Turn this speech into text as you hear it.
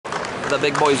The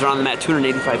big boys are on the mat,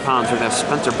 285 pounds. We're going to have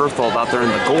Spencer Berthold out there in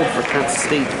the gold for Kent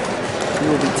State. He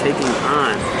will be taking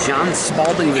on John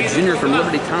Spaulding, the junior from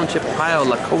Liberty Township, Ohio,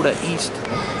 Lakota East.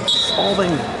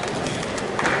 Spaulding,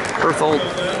 Berthold,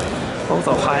 both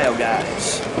Ohio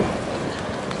guys.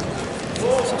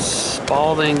 So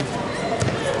Spaulding,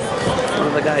 one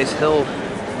of the guys Hill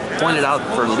pointed out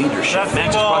for leadership. Match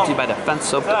is brought to you by Defense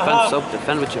Soap. Defense Soap,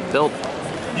 defend what you built.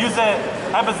 Use it,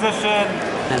 high position.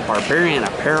 And Barbarian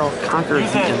Apparel conquered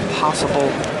the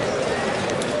impossible.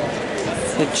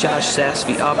 Hit Josh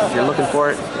Sassby up if you're looking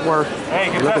for it, or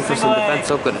if you're looking for some Defense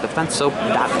Soap, go to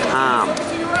defensesoap.com.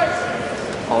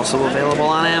 Also available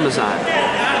on Amazon.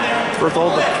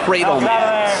 Berthold, the Cradle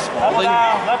Man. Spaulding.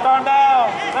 Left arm down,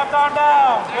 left arm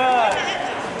down, good.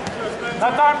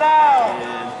 Left arm down.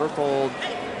 And Berthold,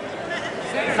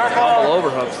 Circle. couple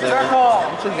overhooks there.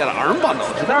 Actually, got an arm bundle.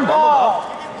 He's got an arm bundle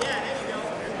up.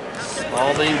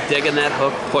 Spaulding digging that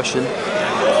hook, pushing.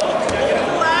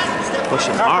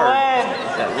 Pushing hard.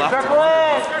 That left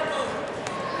arm.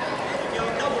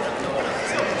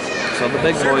 So the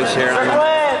big boys here.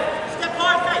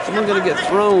 Someone's going to get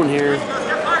thrown here.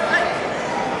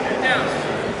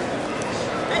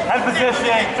 Head position,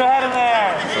 get your head in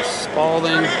there. So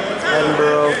Spaulding,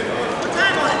 Edinboro,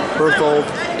 Berthold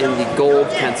in the gold,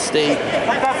 Kent State.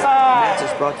 Match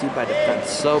is brought to you by Defense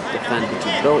Soap. Defend what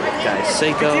you built with Guy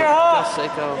Seiko. Gus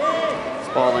Seiko.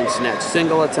 Spaulding snatch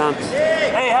single attempt.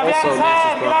 Also,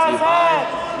 match is brought to you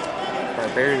by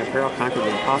Barbarian Apparel, conquered the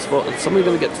impossible. And somebody's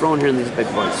going to get thrown here in these big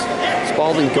boys.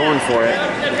 Spaulding going for it.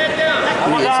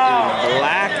 He is in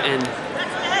black and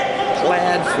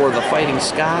plaid for the Fighting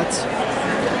Scots.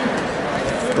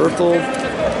 Berthold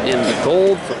in the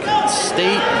gold for Kent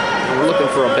State. And we're looking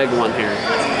for a big one here.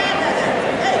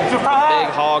 Big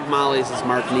hog mollies, as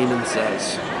Mark Neiman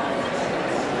says.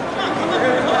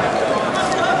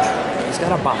 He's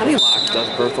got a body lock, does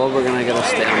Berthold. We're going to get a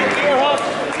stay on there.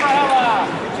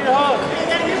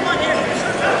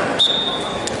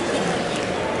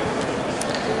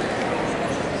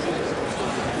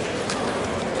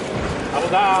 Elbow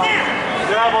down.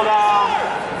 Elbow down.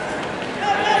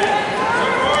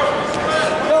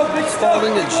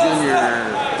 Spaulding, the junior.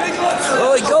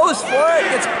 Oh, he goes for it.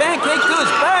 Gets pancaked to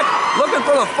his back. Looking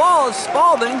for the fall is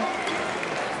Spaulding.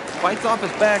 Fights off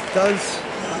his back, does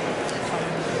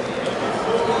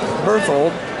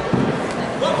Berthold.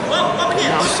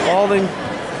 Now Spaulding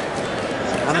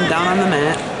got him down on the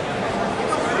mat.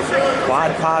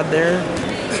 Quad pod there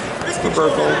for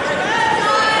Berthold.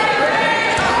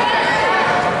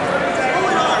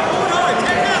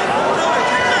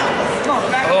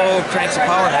 Oh, cranks the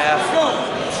power half.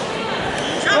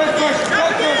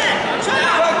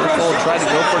 Berthold tried to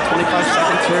go for 25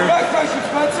 seconds here.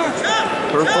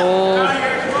 Berthold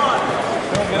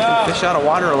fish out of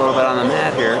water a little bit on the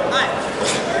mat here.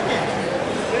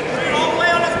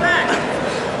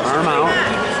 Arm out.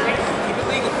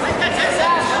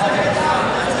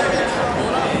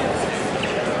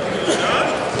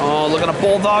 Oh, look at a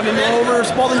bulldog him over.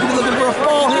 Spaulding could be looking for a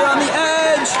fall here on the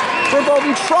edge. Berthold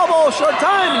in trouble. Short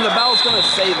time, and the bell's going to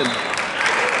save him.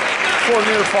 For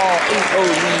near fall, 8-0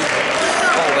 lead.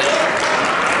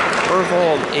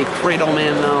 Berthold, a cradle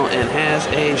man though, and has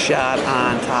a shot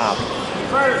on top.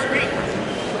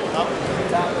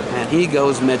 And he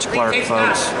goes Mitch Clark,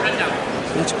 folks.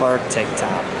 Mitch Clark, take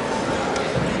top.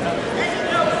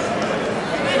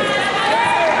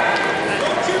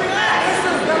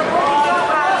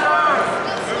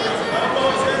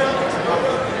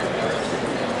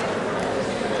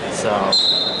 So,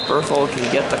 Berthold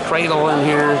can get the cradle in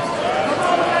here.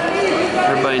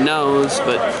 Everybody knows,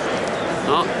 but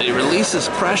oh, he releases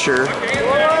pressure.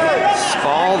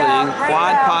 Spaulding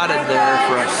quad potted there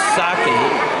for a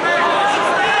second.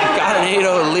 Got an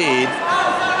 8-0 lead.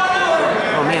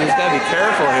 Oh man, he's got to be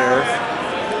careful here.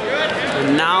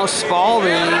 And now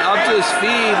Spaulding up to his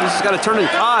feet. He's just got to turn and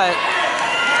cut.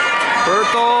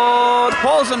 Berthold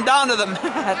pulls him down to the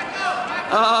mat.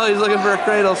 Oh, he's looking for a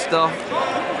cradle still.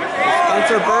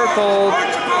 Spencer Berthold.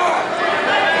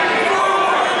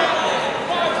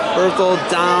 Berthold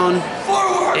down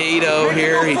 8-0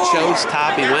 here. He chose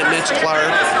top. He went Mitch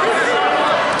Clark.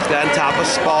 He's got on top of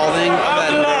Spaulding.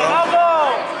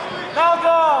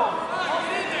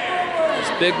 His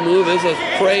big move is a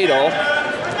cradle.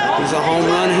 He's a home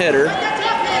run hitter.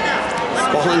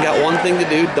 Spaulding got one thing to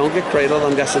do. Don't get cradled.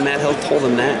 I'm guessing Matt Hill told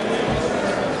him that.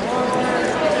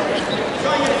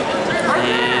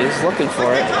 And he's looking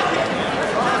for it.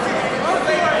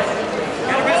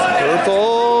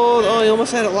 Berthold, oh, he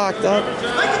almost had it locked up.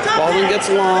 Spaulding gets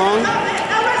long,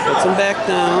 puts him back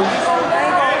down.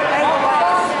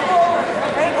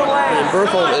 And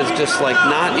Berthold is just like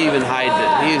not even hiding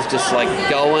it. He's just like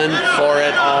going for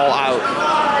it all out.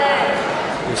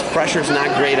 His pressure's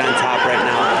not great on top right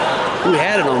now. We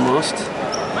had it almost.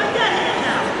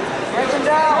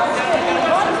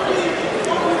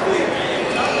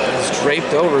 It's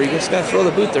draped over. You just got to throw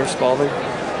the boot there, Spaulding.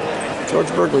 George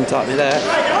Berglund taught me that.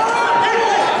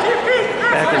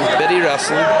 Back in Biddy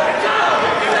wrestling.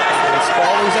 And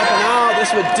Spaulding's up and out.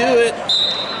 This would do it.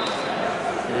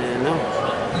 And no.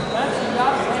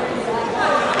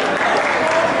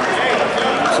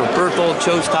 So Berthold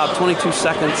chose top 22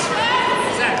 seconds.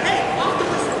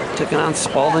 Taking on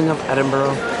Spaulding of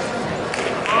Edinboro.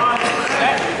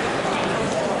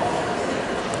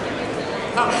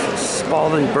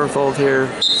 Spaulding, Berthold here.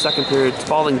 Second period.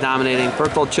 Spaulding dominating.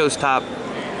 Berthold chose top.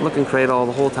 Looking cradle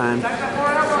the whole time.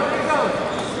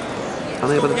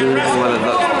 Unable to do anything with it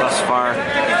thus far.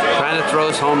 Trying to throw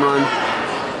his home run.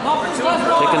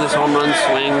 Taking his home run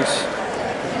swings.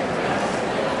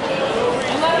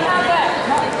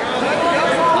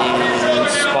 And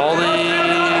Spaulding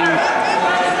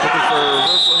looking for a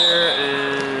reversal here,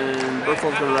 and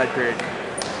Berthold's going to ride period.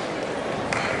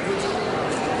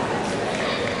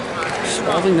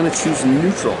 Spaulding going to choose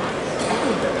neutral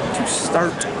to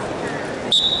start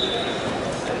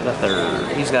the third.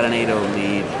 He's got an 8-0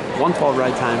 lead. 1:12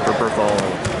 ride time for Berthold.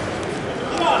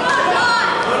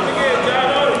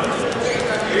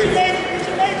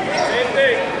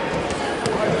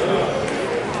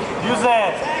 Use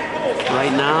it.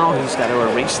 Right now, he's got to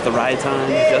erase the ride time.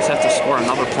 He does have to score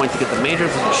another point to get the major.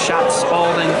 There's a shot,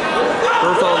 Spaulding.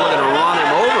 Berthold looking to run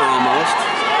him over almost.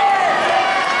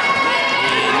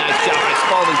 And nice job by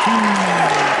Spaulding.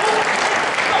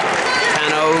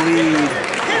 10-0 lead.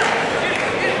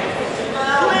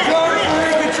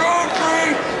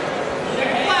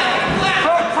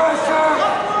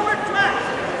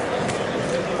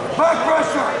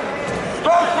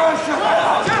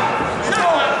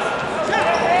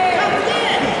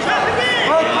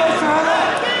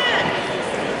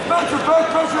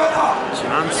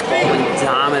 John Spaulding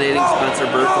dominating Spencer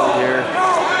Berthold here.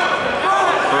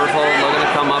 Berthold looking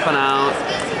to come up and out.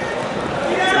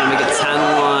 He's going to make it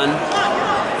 10-1.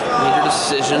 Major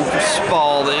decision for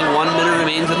Spaulding. 1 minute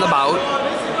remains in the bout.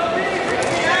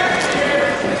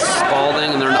 It's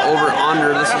Spaulding, and they're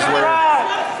over-under. This is where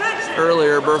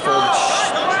earlier Berthold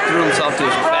threw himself to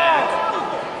his back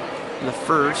in the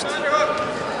first.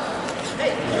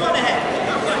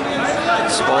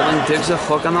 Spaulding digs a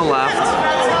hook on the left.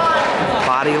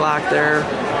 Body lock there.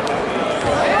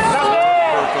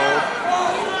 Berthold.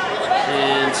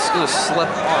 And it's going to slip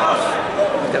off.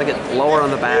 Got to get lower on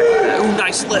the back. Ooh,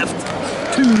 nice lift.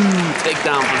 2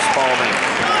 takedown for Spaulding.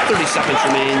 30 seconds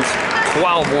remains.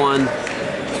 12-1.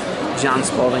 John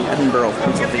Spaulding, Edinboro,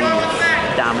 Pennsylvania,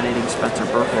 dominating Spencer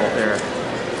Berthold there.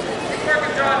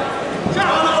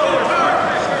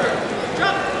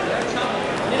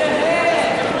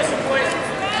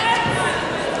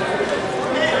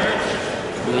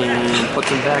 And puts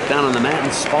him back down on the mat,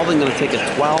 and Spaulding going to take a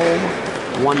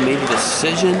 12-1 major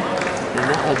decision, and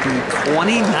that will be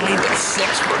 29-6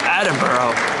 for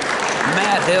Edinboro.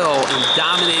 Matt Hill, in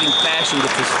dominating fashion,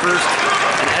 gets his first,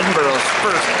 and Edinboro's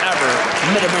first ever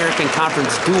Mid-American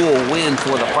Conference dual win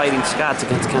for the Fighting Scots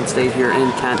against Kent State here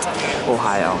in Kent,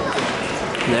 Ohio.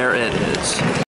 There it is.